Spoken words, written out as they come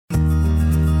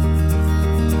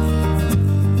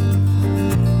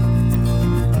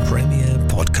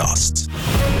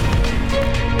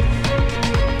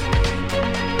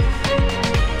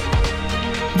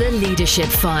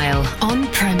Leadership File on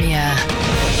Premier.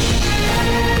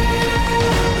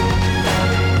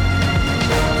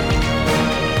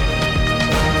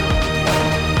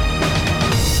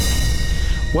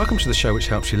 Welcome to the show which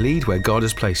helps you lead where God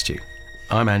has placed you.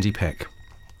 I'm Andy Peck.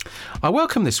 I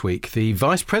welcome this week the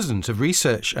Vice President of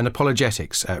Research and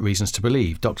Apologetics at Reasons to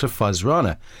Believe, Dr. Fuz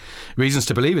Rana. Reasons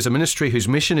to Believe is a ministry whose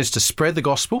mission is to spread the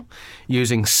gospel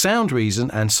using sound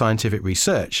reason and scientific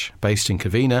research, based in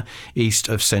Covina, east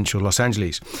of central Los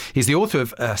Angeles. He's the author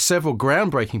of several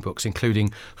groundbreaking books,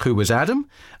 including Who Was Adam?,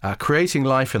 Creating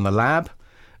Life in the Lab,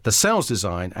 The Cell's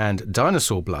Design, and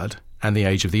Dinosaur Blood, and the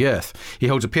Age of the Earth. He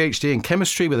holds a PhD in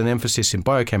chemistry with an emphasis in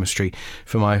biochemistry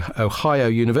from Ohio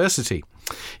University.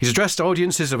 He's addressed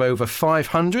audiences of over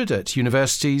 500 at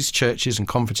universities, churches and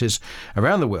conferences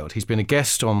around the world. He's been a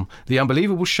guest on The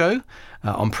Unbelievable Show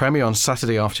on Premier on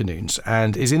Saturday afternoons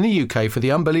and is in the UK for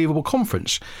The Unbelievable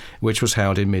Conference, which was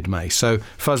held in mid-May. So,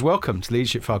 Fuz, welcome to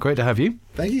Leadership File. Great to have you.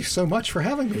 Thank you so much for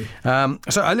having me.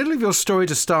 So a little of your story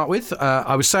to start with.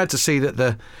 I was sad to see that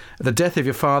the death of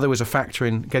your father was a factor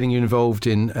in getting you involved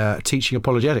in teaching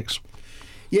apologetics.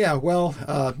 Yeah, well,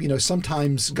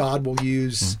 sometimes God will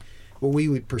use what we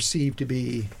would perceive to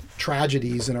be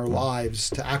tragedies in our lives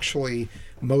to actually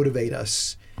motivate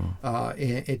us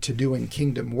to doing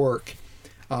kingdom work.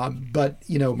 But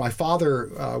my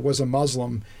father was a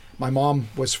Muslim. My mom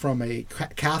was from a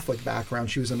Catholic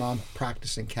background. She was a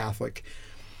non-practicing Catholic.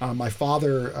 My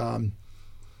father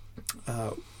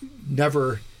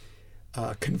never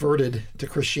converted to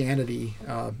Christianity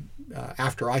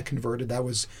after I converted. That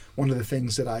was one of the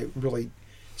things that I really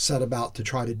set about to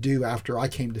try to do after I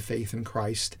came to faith in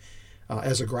Christ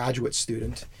as a graduate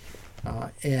student.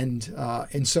 And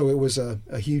so it was a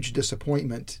huge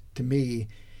disappointment to me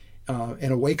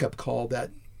and a wake-up call that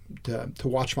to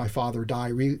watch my father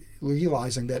die,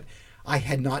 realizing that I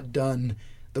had not done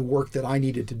the work that I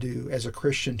needed to do as a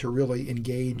Christian to really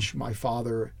engage my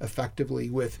father effectively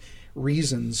with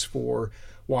reasons for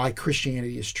why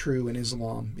Christianity is true and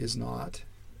Islam is not.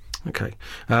 Okay.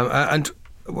 And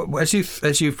as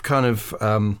you've kind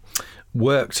of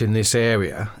worked in this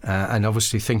area and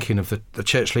obviously thinking of the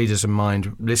church leaders in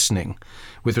mind listening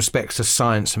with respect to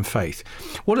science and faith,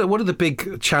 what are the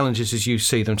big challenges as you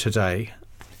see them today?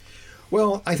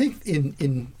 Well, I think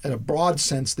in a broad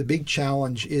sense, the big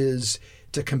challenge is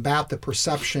to combat the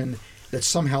perception that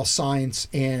somehow science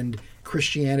and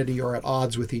Christianity are at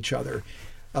odds with each other.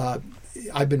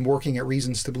 I've been working at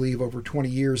Reasons to Believe over 20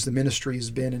 years. The ministry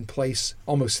has been in place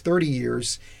almost 30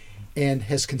 years and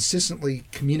has consistently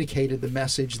communicated the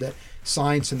message that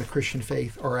science and the Christian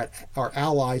faith are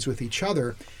allies with each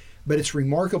other. But it's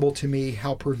remarkable to me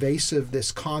how pervasive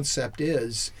this concept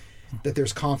is, that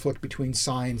there's conflict between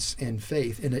science and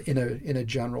faith in a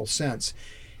general sense.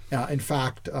 In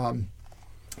fact,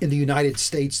 in the United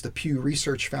States, the Pew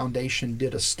Research Foundation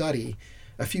did a study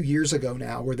a few years ago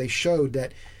now where they showed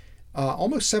that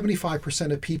almost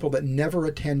 75% of people that never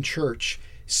attend church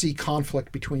see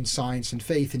conflict between science and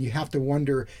faith. And you have to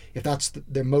wonder if that's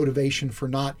their motivation for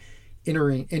not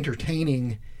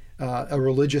entertaining a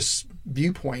religious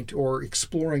viewpoint or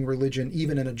exploring religion,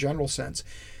 even in a general sense.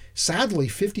 Sadly,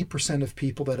 50% of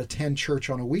people that attend church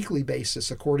on a weekly basis,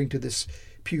 according to this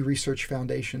Pew Research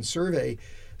Foundation survey,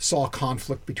 saw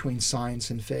conflict between science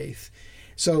and faith.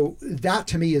 So that,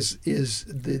 to me, is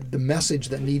the message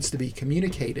that needs to be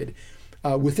communicated.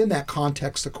 Within that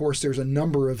context, of course, there's a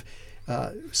number of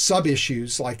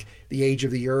sub-issues like the age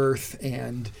of the earth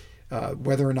and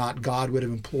whether or not God would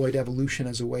have employed evolution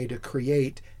as a way to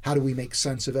create. How do we make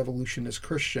sense of evolution as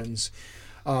Christians?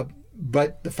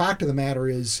 But the fact of the matter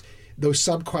is those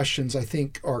sub-questions, I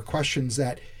think, are questions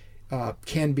that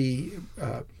can be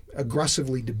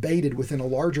aggressively debated within a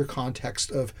larger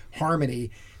context of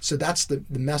harmony. So that's the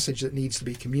message that needs to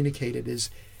be communicated, is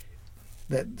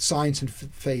that science and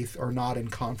faith are not in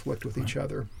conflict with each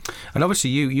other. And obviously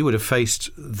you would have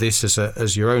faced this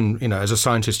as your own, as a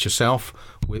scientist yourself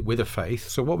with a faith.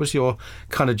 So what was your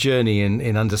kind of journey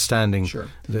in understanding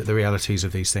the realities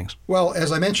of these things? Well,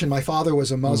 as I mentioned, my father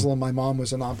was a Muslim, my mom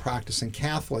was a non-practicing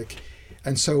Catholic.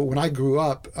 And so when I grew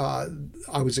up,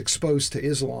 I was exposed to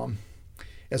Islam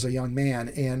as a young man.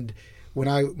 And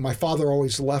my father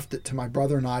always left it to my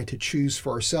brother and I to choose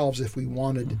for ourselves if we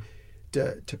wanted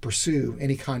to pursue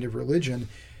any kind of religion.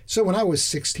 So when I was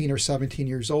 16 or 17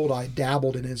 years old, I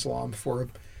dabbled in Islam for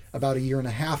about a year and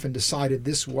a half and decided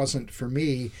this wasn't for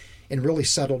me and really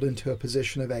settled into a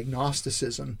position of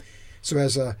agnosticism. So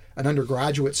as an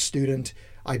undergraduate student,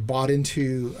 I bought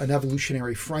into an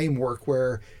evolutionary framework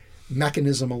where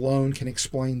mechanism alone can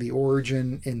explain the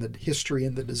origin and the history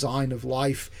and the design of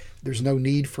life. There's no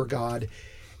need for God.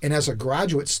 And as a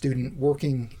graduate student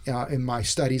working in my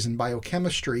studies in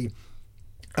biochemistry,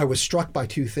 I was struck by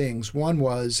two things. One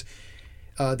was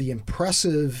the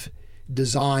impressive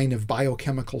design of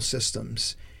biochemical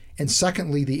systems, and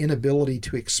secondly, the inability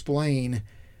to explain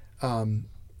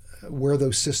where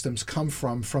those systems come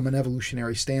from an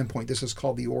evolutionary standpoint. This is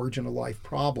called the origin of life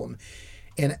problem.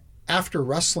 And after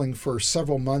wrestling for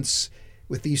several months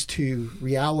with these two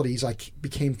realities, I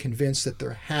became convinced that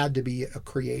there had to be a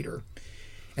creator.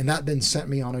 And that then sent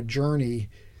me on a journey,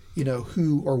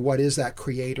 who or what is that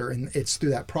creator? And it's through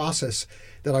that process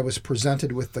that I was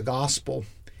presented with the gospel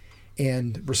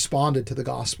and responded to the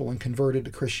gospel and converted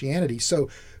to Christianity. So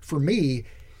for me,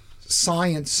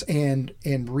 science and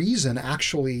reason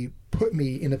actually put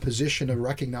me in a position of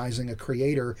recognizing a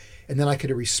creator, and then I could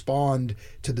respond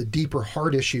to the deeper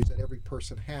heart issues that every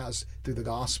person has through the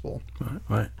gospel.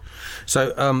 Right.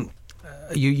 So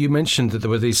you mentioned that there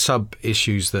were these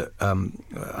sub-issues that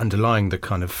underlying the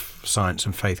kind of science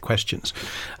and faith questions.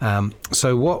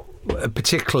 So what in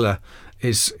particular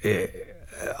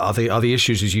are the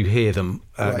issues as you hear them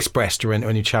expressed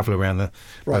when you travel around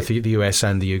both the US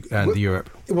and the Europe?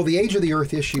 Well, the age of the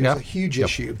earth issue is a huge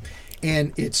issue.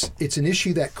 And it's an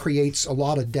issue that creates a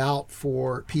lot of doubt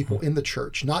for people in the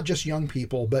church, not just young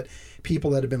people, but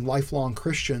people that have been lifelong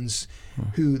Christians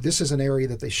who this is an area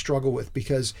that they struggle with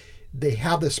because they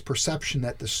have this perception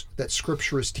that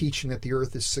Scripture is teaching that the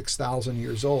earth is 6,000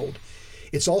 years old.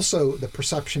 It's also the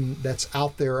perception that's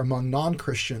out there among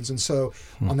non-Christians. And so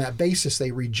on that basis,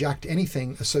 they reject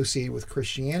anything associated with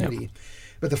Christianity.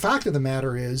 But the fact of the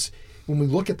matter is, when we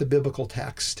look at the biblical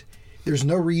text, there's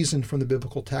no reason from the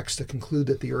biblical text to conclude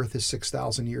that the earth is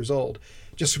 6,000 years old.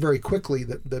 Just very quickly,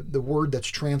 the word that's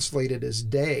translated as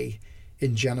day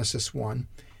in Genesis 1,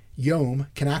 Yom,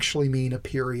 can actually mean a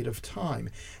period of time.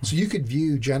 So you could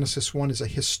view Genesis 1 as a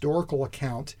historical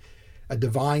account, a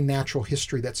divine natural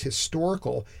history that's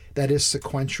historical, that is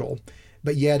sequential,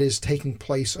 but yet is taking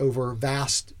place over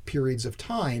vast periods of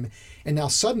time. And now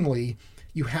suddenly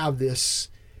you have this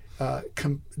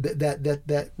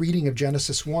that reading of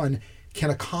Genesis 1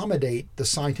 can accommodate the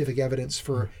scientific evidence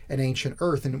for an ancient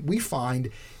earth. And we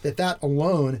find that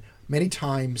alone many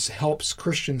times helps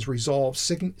Christians resolve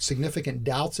significant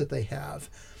doubts that they have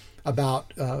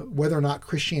about whether or not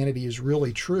Christianity is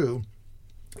really true.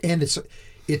 And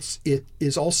it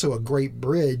is also a great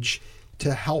bridge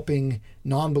to helping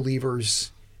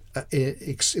non-believers at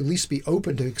least be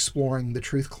open to exploring the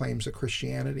truth claims of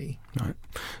Christianity. Right.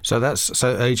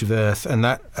 So Age of the Earth, and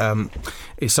that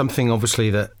is something obviously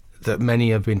that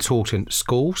many have been taught in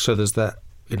school. So there's that,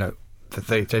 that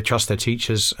they trust their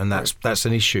teachers, and that's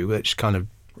an issue which kind of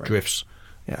drifts.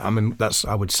 Yeah, I mean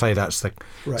I would say that's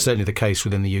certainly the case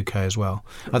within the UK as well.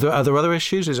 Are there other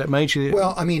issues? Is it majorly?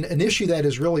 Well, I mean, an issue that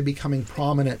is really becoming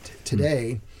prominent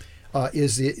today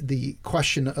is the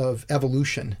question of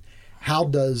evolution. How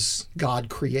does God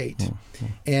create?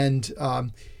 And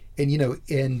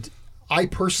I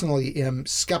personally am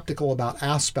skeptical about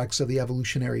aspects of the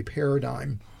evolutionary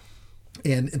paradigm.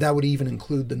 And that would even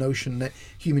include the notion that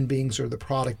human beings are the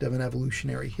product of an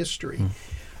evolutionary history.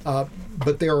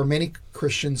 But there are many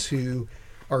Christians who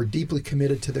are deeply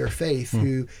committed to their faith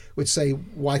who would say,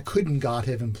 why couldn't God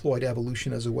have employed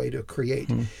evolution as a way to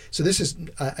create? So this is,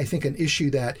 I think, an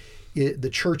issue that the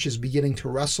church is beginning to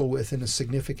wrestle with in a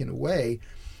significant way.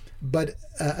 But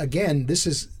again,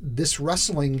 this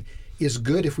wrestling is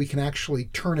good if we can actually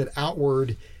turn it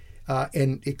outward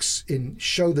and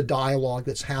show the dialogue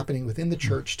that's happening within the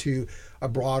church to a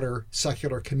broader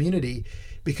secular community.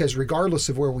 Because regardless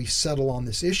of where we settle on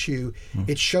this issue,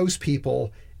 it shows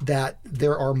people that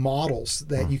there are models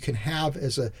that you can have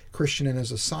as a Christian and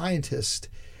as a scientist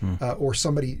or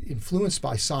somebody influenced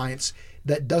by science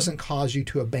that doesn't cause you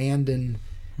to abandon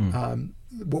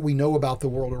what we know about the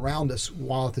world around us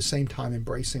while at the same time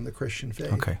embracing the Christian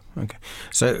faith. Okay.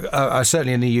 So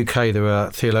certainly in the UK there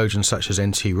are theologians such as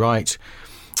N.T. Wright,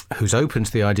 who's open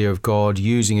to the idea of God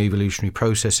using evolutionary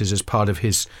processes as part of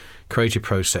his creative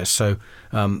process. So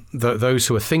those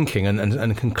who are thinking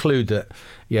and conclude that,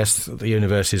 yes, the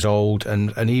universe is old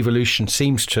and evolution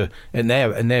seems to, in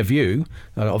their view,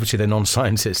 obviously they're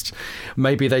non-scientists,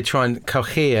 maybe they try and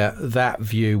cohere that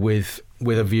view with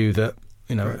a view that,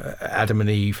 Adam and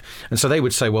Eve. And so they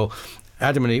would say, well,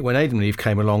 when Adam and Eve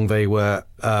came along, they were,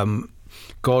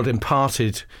 God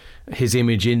imparted his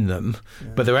image in them,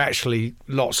 but there were actually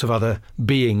lots of other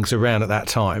beings around at that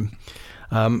time.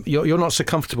 You're not so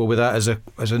comfortable with that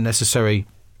as a necessary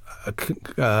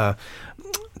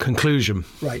conclusion,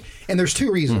 right? And there's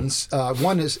two reasons.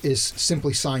 One is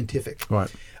simply scientific, right?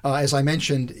 As I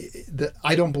mentioned,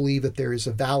 I don't believe that there is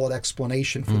a valid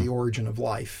explanation for the origin of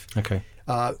life. Okay.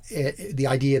 the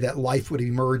idea that life would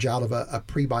emerge out of a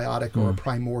prebiotic or a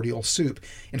primordial soup.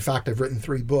 In fact, I've written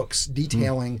 3 books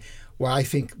detailing why I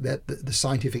think that the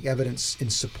scientific evidence in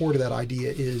support of that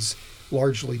idea is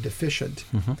largely deficient.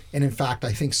 And in fact,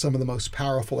 I think some of the most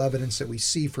powerful evidence that we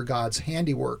see for God's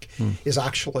handiwork is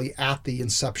actually at the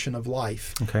inception of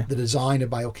life, the design of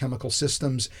biochemical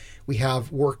systems. We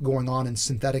have work going on in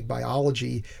synthetic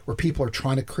biology where people are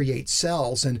trying to create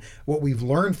cells. And what we've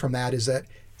learned from that is that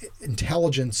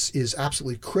intelligence is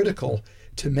absolutely critical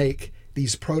to make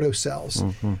these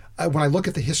protocells. When I look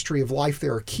at the history of life,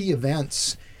 there are key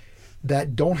events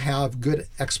that don't have good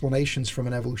explanations from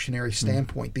an evolutionary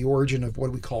standpoint. The origin of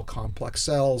what we call complex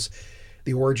cells,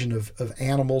 the origin of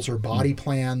animals or body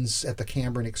plans at the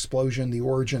Cambrian explosion, the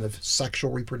origin of sexual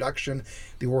reproduction,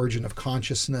 the origin of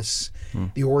consciousness,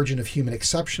 the origin of human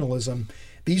exceptionalism.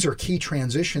 These are key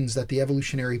transitions that the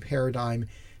evolutionary paradigm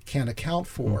can account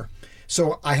for.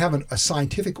 So I have a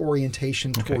scientific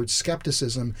orientation towards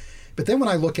skepticism. But then when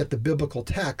I look at the biblical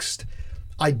text,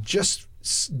 I just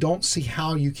don't see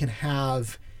how you can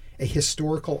have a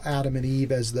historical Adam and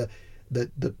Eve as the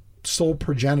sole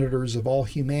progenitors of all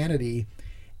humanity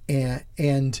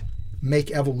and make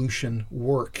evolution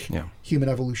work, human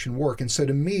evolution work. And so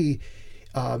to me,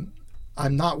 I'm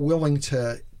not willing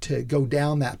to go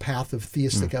down that path of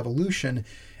theistic evolution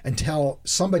until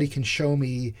somebody can show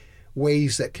me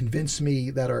ways that convince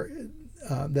me that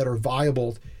are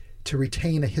viable to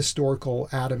retain a historical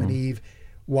Adam and Eve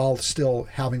while still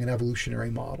having an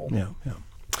evolutionary model.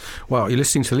 Well, you're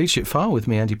listening to Leadership File with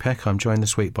me, Andy Peck. I'm joined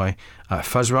this week by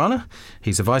Fuz Rana.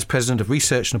 He's the Vice President of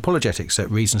Research and Apologetics at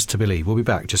Reasons to Believe. We'll be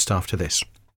back just after this.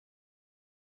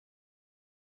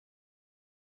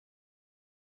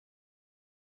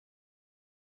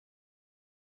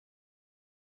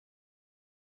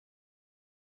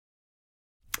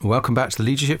 Welcome back to the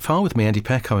Leadership File with me, Andy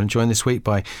Peck. I'm joined this week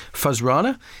by Fuz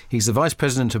Rana. He's the Vice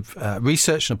President of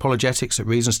Research and Apologetics at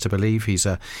Reasons to Believe. He's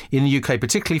in the UK,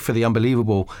 particularly for the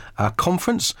Unbelievable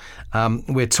conference.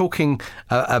 We're talking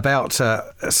about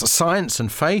science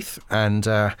and faith and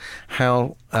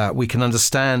how we can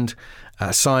understand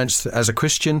science as a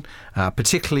Christian,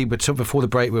 particularly before the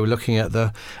break we were looking at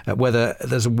whether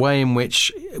there's a way in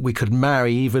which we could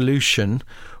marry evolution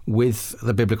with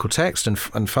the biblical text, and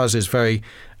Fuz is very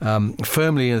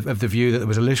firmly of the view that there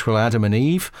was a literal Adam and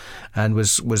Eve, and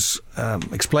was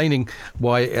explaining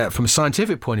why, from a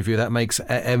scientific point of view, that makes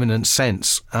eminent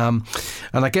sense. And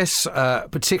I guess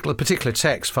particular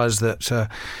texts, Fuz,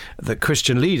 that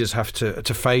Christian leaders have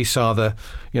to face are the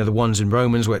ones in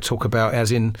Romans where it talk about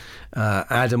as in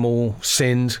Adam all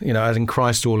sinned, as in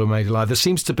Christ all are made alive. There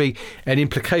seems to be an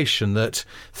implication that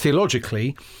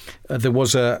theologically there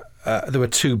were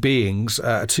two beings,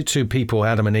 two people,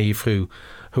 Adam and Eve, who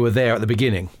were there at the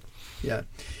beginning.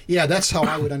 Yeah, that's how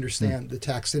I would understand the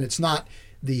text. And it's not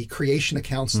the creation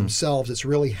accounts themselves. It's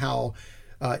really how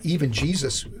even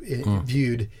Jesus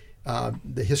viewed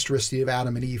the historicity of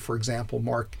Adam and Eve. For example,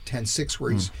 Mark 10:6,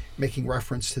 where he's making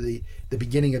reference to the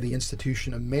beginning of the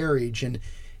institution of marriage, and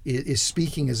is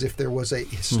speaking as if there was a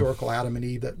historical Adam and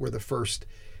Eve that were the first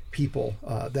people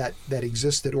that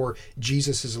existed, or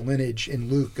Jesus's lineage in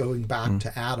Luke going back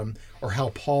to Adam, or how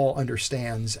Paul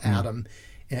understands Adam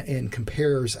and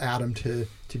compares Adam to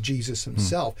Jesus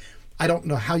himself. I don't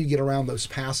know how you get around those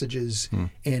passages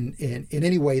in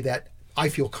any way that I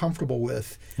feel comfortable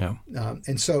with.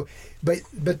 And so,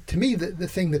 but to me, the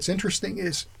thing that's interesting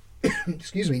is,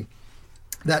 excuse me,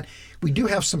 that we do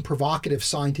have some provocative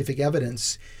scientific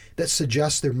evidence that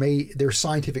suggests there's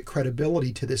scientific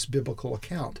credibility to this biblical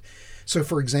account. So,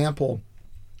 for example,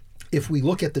 if we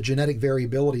look at the genetic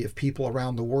variability of people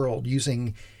around the world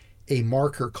using a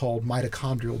marker called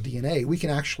mitochondrial DNA, we can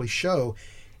actually show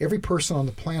every person on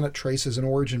the planet traces an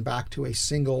origin back to a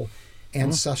single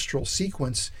ancestral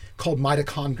sequence called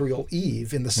mitochondrial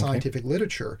Eve in the scientific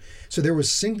literature. So there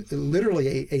was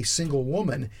literally a single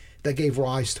woman that gave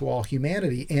rise to all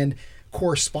humanity. And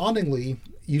correspondingly,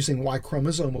 using Y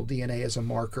chromosomal DNA as a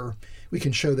marker, we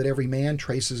can show that every man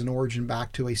traces an origin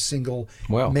back to a single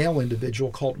male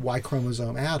individual called Y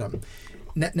chromosome Adam.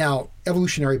 Now,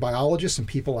 evolutionary biologists and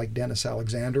people like Dennis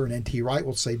Alexander and N.T. Wright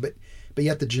will say, but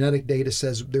yet the genetic data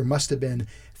says there must have been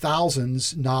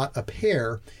thousands, not a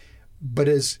pair. But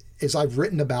as I've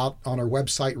written about on our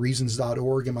website,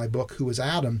 reasons.org, in my book, Who is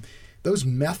Adam, those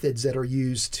methods that are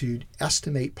used to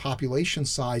estimate population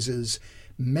sizes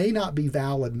may not be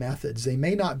valid methods. They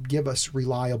may not give us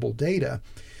reliable data.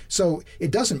 So it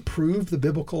doesn't prove the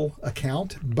biblical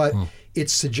account, but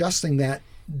it's suggesting that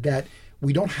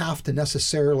we don't have to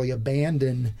necessarily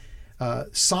abandon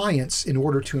science in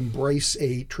order to embrace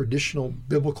a traditional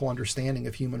biblical understanding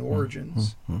of human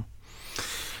origins.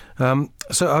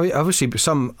 So obviously,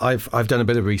 I've done a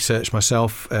bit of research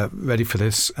myself, ready for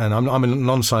this, and I'm a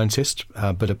non-scientist,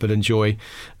 but enjoy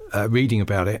reading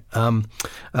about it.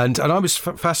 And I was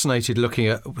fascinated looking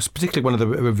at, particularly one of the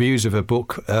reviews of a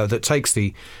book that takes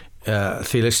the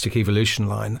theistic evolution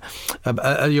line.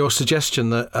 Your suggestion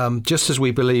that just as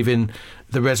we believe in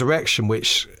the resurrection,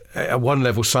 which at one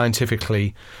level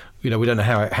scientifically, we don't know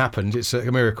how it happened, it's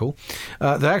a miracle,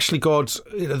 that actually God's,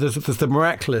 there's the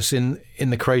miraculous in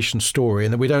the creation story,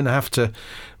 and that we don't have to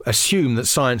assume that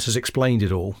science has explained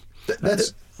it all.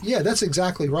 That's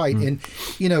exactly right. And,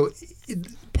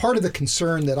 part of the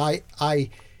concern that I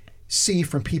see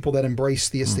from people that embrace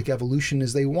theistic evolution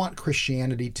is they want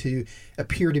Christianity to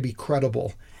appear to be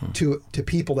credible to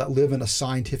people that live in a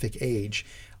scientific age.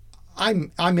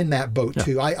 I'm in that boat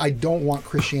too. I don't want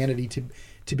Christianity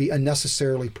to be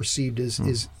unnecessarily perceived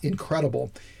as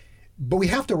incredible. But we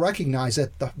have to recognize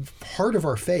that the heart of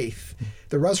our faith,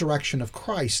 the resurrection of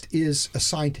Christ, is a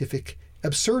scientific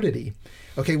absurdity.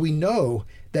 Okay, we know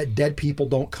that dead people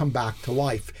don't come back to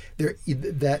life.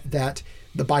 That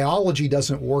the biology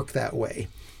doesn't work that way,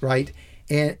 right?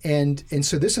 And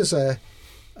so this is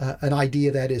an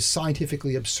idea that is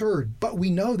scientifically absurd, but we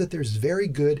know that there's very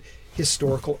good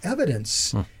historical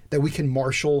evidence that we can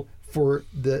marshal for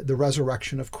the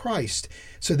resurrection of Christ.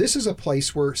 So this is a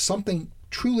place where something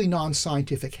truly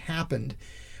non-scientific happened.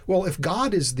 Well, if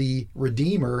God is the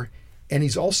Redeemer and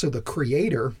he's also the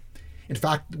Creator, in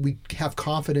fact, we have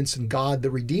confidence in God, the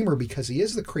Redeemer, because he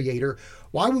is the Creator,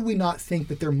 why would we not think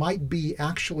that there might be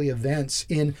actually events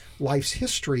in life's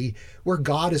history where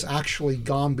God has actually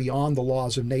gone beyond the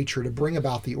laws of nature to bring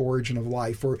about the origin of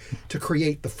life, or to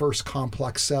create the first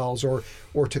complex cells, or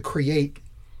to create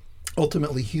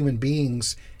ultimately human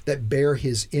beings that bear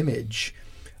his image?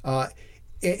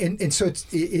 And so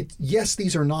yes,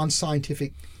 these are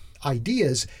non-scientific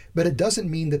ideas, but it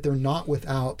doesn't mean that they're not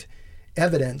without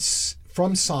evidence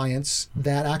from science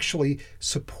that actually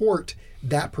support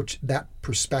that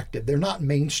perspective. They're not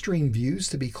mainstream views,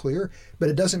 to be clear, but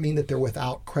it doesn't mean that they're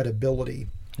without credibility.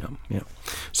 Yeah.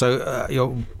 So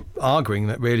you're arguing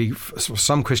that really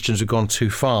some Christians have gone too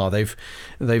far. They've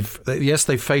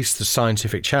faced the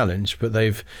scientific challenge, but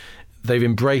they've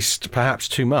embraced perhaps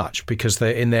too much, because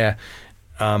they're in their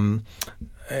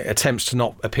attempts to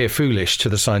not appear foolish to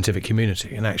the scientific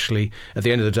community. And actually, at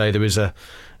the end of the day, there's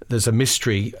a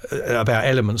mystery about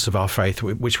elements of our faith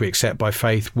which we accept by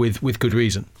faith with good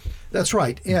reason. That's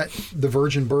right. Yeah, the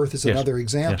virgin birth is another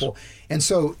example. Yes. And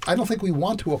so I don't think we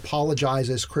want to apologize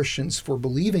as Christians for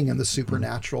believing in the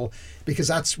supernatural, because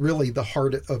that's really the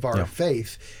heart of our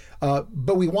faith.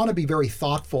 But we want to be very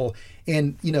thoughtful.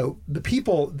 And, the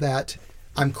people that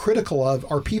I'm critical of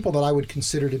are people that I would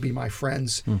consider to be my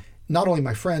friends. Not only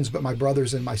my friends, but my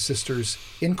brothers and my sisters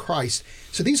in Christ.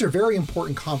 So these are very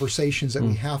important conversations that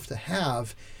we have to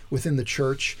have within the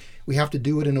church. We have to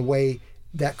do it in a way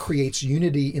that creates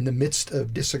unity in the midst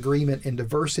of disagreement and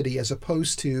diversity, as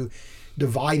opposed to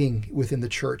dividing within the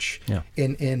church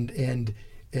and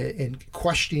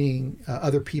questioning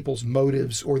other people's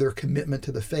motives or their commitment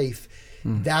to the faith.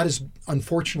 That has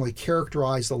unfortunately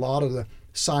characterized a lot of the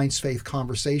science faith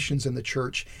conversations in the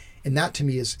church. And that, to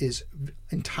me, is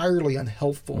entirely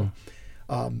unhelpful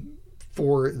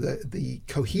for the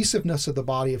cohesiveness of the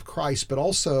body of Christ, but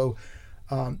also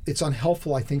it's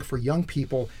unhelpful, I think, for young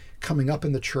people coming up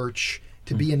in the church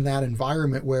to be in that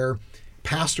environment where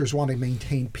pastors want to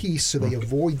maintain peace, so they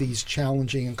avoid these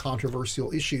challenging and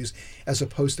controversial issues, as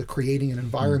opposed to creating an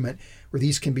environment where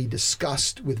these can be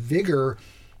discussed with vigor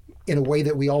in a way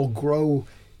that we all grow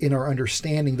in our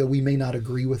understanding, though we may not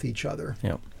agree with each other.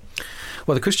 Yeah.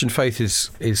 Well, the Christian faith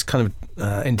is kind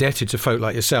of indebted to folk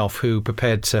like yourself, who are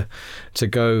prepared to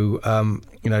go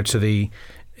into the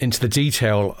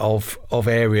detail of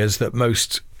areas that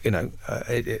most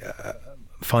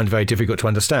find very difficult to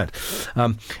understand.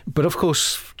 But of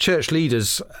course, church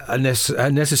leaders are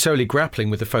necessarily grappling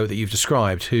with the folk that you've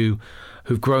described, who've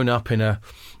grown up in a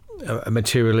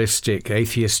materialistic,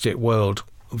 atheistic world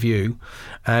view,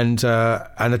 and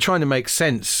are trying to make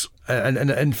sense.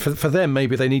 And for them,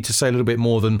 maybe they need to say a little bit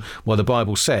more than what the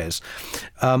Bible says.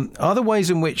 Are there ways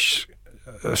in which,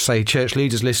 say, church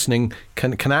leaders listening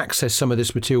can access some of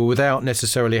this material without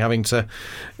necessarily having to,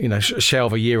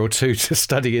 shelve a year or two to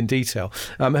study in detail?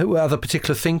 Who are the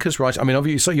particular thinkers, right? I mean,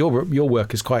 obviously, your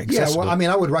work is quite accessible. Yeah, well, I mean,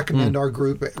 I would recommend our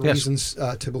group at Reasons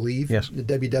to Believe,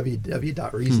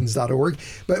 www.reasons.org.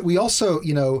 But we also,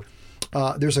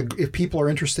 If people are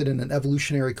interested in an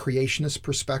evolutionary creationist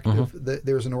perspective,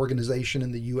 there's an organization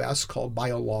in the U.S. called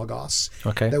BioLogos.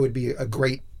 Okay. That would be a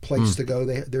great place to go.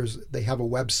 They have a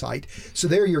website. So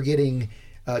there you're getting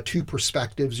two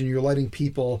perspectives, and you're letting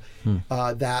people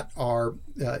that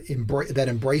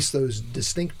embrace those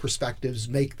distinct perspectives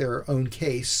make their own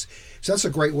case. So that's a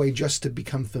great way just to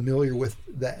become familiar with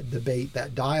that debate,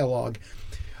 that dialogue.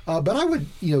 But I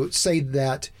would, say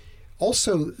that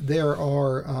also there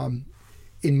are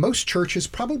in most churches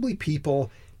probably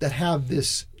people that have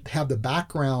the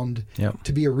background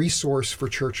to be a resource for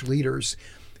church leaders.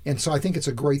 And so I think it's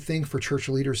a great thing for church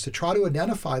leaders to try to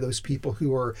identify those people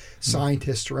who are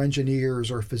scientists or engineers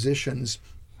or physicians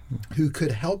who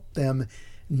could help them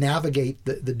navigate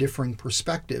the differing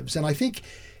perspectives. And I think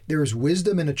there's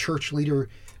wisdom in a church leader,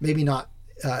 maybe not,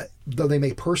 though they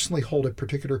may personally hold a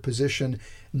particular position,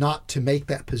 not to make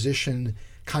that position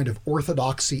kind of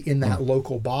orthodoxy in that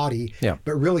local body,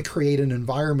 but really create an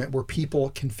environment where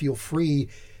people can feel free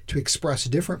to express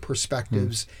different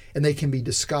perspectives and they can be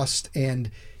discussed. And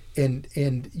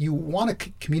you want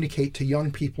to communicate to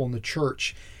young people in the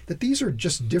church that these are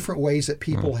just different ways that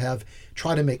people have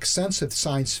tried to make sense of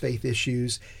science faith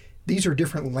issues. These are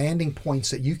different landing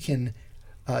points that you can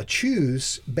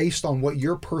choose based on what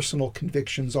your personal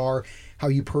convictions are, how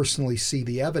you personally see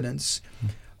the evidence.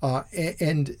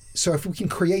 And so if we can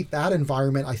create that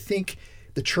environment, I think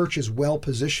the church is well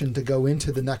positioned to go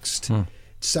into the next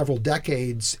several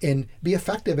decades and be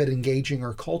effective at engaging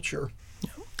our culture.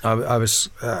 I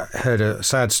heard a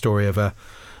sad story of a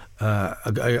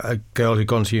girl who'd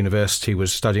gone to university,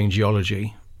 was studying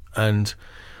geology, and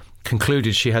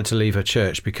concluded she had to leave her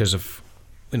church because of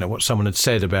what someone had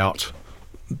said about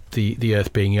the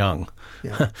earth being young.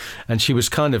 And she was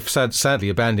kind of sadly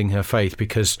abandoning her faith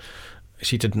because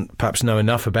she didn't perhaps know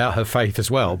enough about her faith as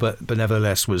well, but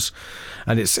nevertheless was,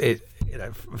 and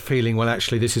feeling, well,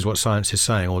 actually this is what science is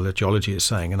saying, or the geology is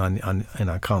saying, and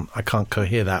I can't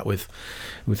cohere that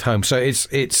with home. So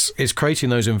it's creating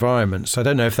those environments. I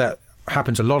don't know if that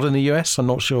happens a lot in the US. I'm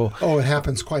not sure. Oh, it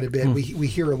happens quite a bit. We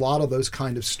hear a lot of those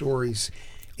kind of stories,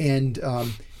 and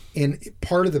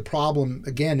part of the problem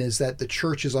again is that the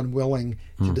church is unwilling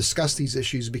to discuss these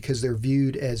issues because they're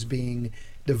viewed as being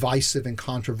divisive and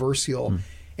controversial,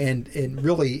 and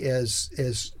really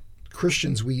as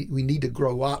Christians we need to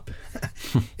grow up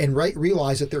and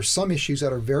realize that there's some issues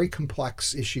that are very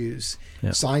complex issues.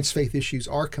 Science faith issues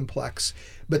are complex,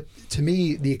 but to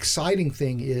me the exciting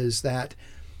thing is that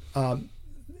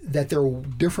there are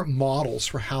different models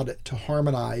for how to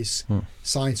harmonize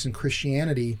science and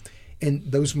Christianity,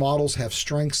 and those models have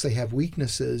strengths, they have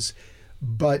weaknesses.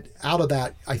 But out of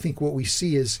that, I think what we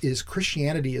see is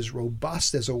Christianity is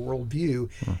robust as a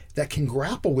worldview that can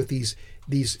grapple with these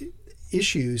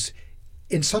issues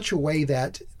in such a way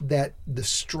that the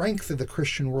strength of the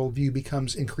Christian worldview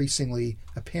becomes increasingly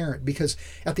apparent. Because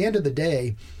at the end of the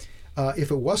day,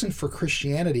 if it wasn't for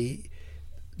Christianity,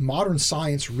 modern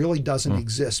science really doesn't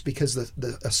exist, because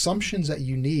the assumptions that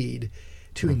you need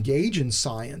to engage in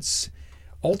science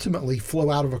ultimately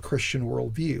flow out of a Christian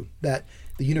worldview, that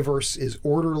the universe is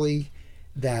orderly,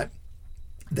 that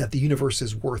the universe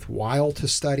is worthwhile to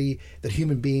study, that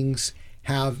human beings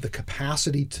have the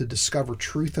capacity to discover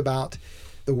truth about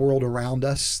the world around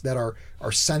us, that our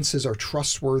senses are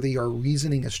trustworthy, our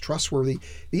reasoning is trustworthy.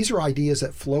 These are ideas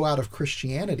that flow out of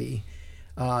Christianity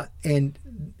and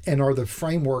are the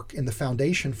framework and the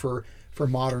foundation for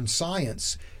modern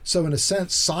science. So in a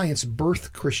sense, science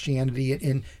birthed Christianity,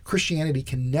 and Christianity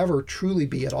can never truly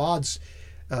be at odds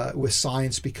with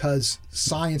science, because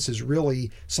science is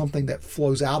really something that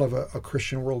flows out of a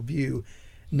Christian worldview,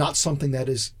 not something that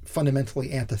is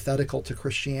fundamentally antithetical to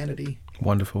Christianity.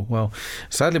 Wonderful. Well,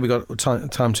 sadly we've got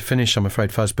time to finish, I'm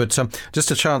afraid, Fuz, but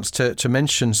just a chance to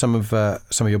mention some of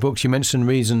your books. You mentioned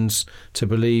Reasons to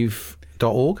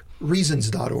Believe.org.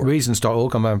 Reasons.org.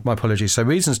 Reasons.org. My apologies. So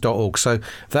Reasons.org. So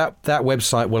that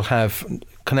website will have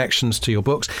connections to your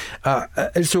books.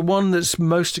 Is there one that's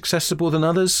most accessible than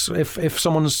others if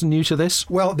someone's new to this?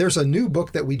 Well, there's a new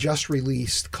book that we just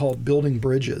released called Building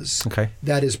Bridges. Okay.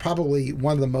 That is probably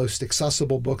one of the most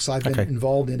accessible books I've been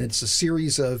involved in. It's a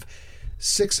series of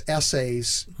 6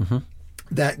 essays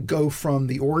that go from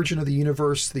the origin of the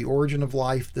universe, the origin of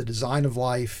life, the design of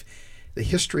life, the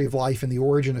history of life, and the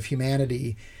origin of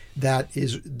humanity,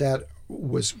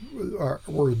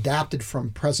 were adapted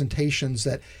from presentations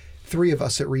that 3 of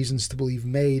us at Reasons to Believe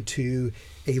made to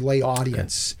a lay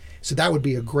audience. Okay. So that would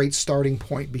be a great starting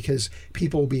point, because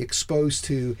people will be exposed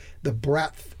to the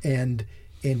breadth and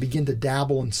begin to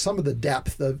dabble in some of the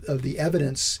depth of the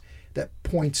evidence that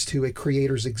points to a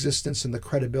creator's existence and the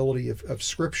credibility of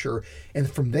Scripture.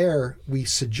 And from there, we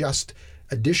suggest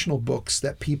additional books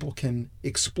that people can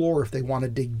explore if they want to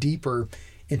dig deeper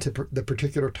into the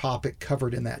particular topic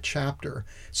covered in that chapter.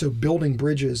 So Building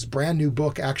Bridges, brand new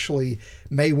book, actually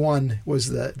May 1 was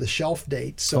the shelf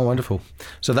date. So, wonderful.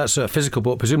 So that's a physical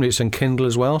book. Presumably it's in Kindle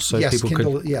as well, so yes, people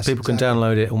Kindle, can exactly.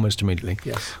 download it almost immediately.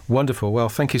 Yes. Wonderful. Well,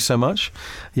 thank you so much.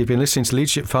 You've been listening to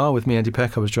Leadership File with me, Andy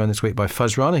Peck. I was joined this week by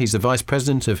Fuz Rana. He's the Vice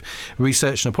President of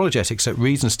Research and Apologetics at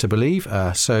Reasons to Believe.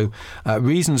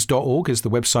 Reasons.org is the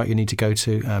website you need to go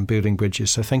to, Building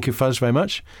Bridges. So thank you, Fuz, very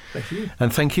much. Thank you.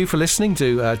 And thank you for listening.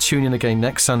 Do tune in again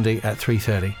next Sunday at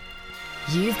 3:30.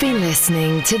 You've been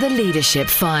listening to The Leadership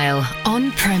File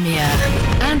on Premier.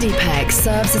 Andy Peck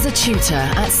serves as a tutor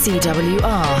at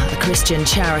CWR, a Christian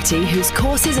charity whose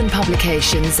courses and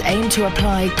publications aim to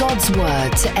apply God's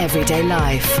Word to everyday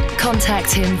life.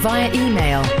 Contact him via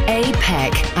email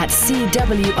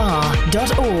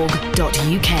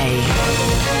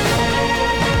apeck@cwr.org.uk.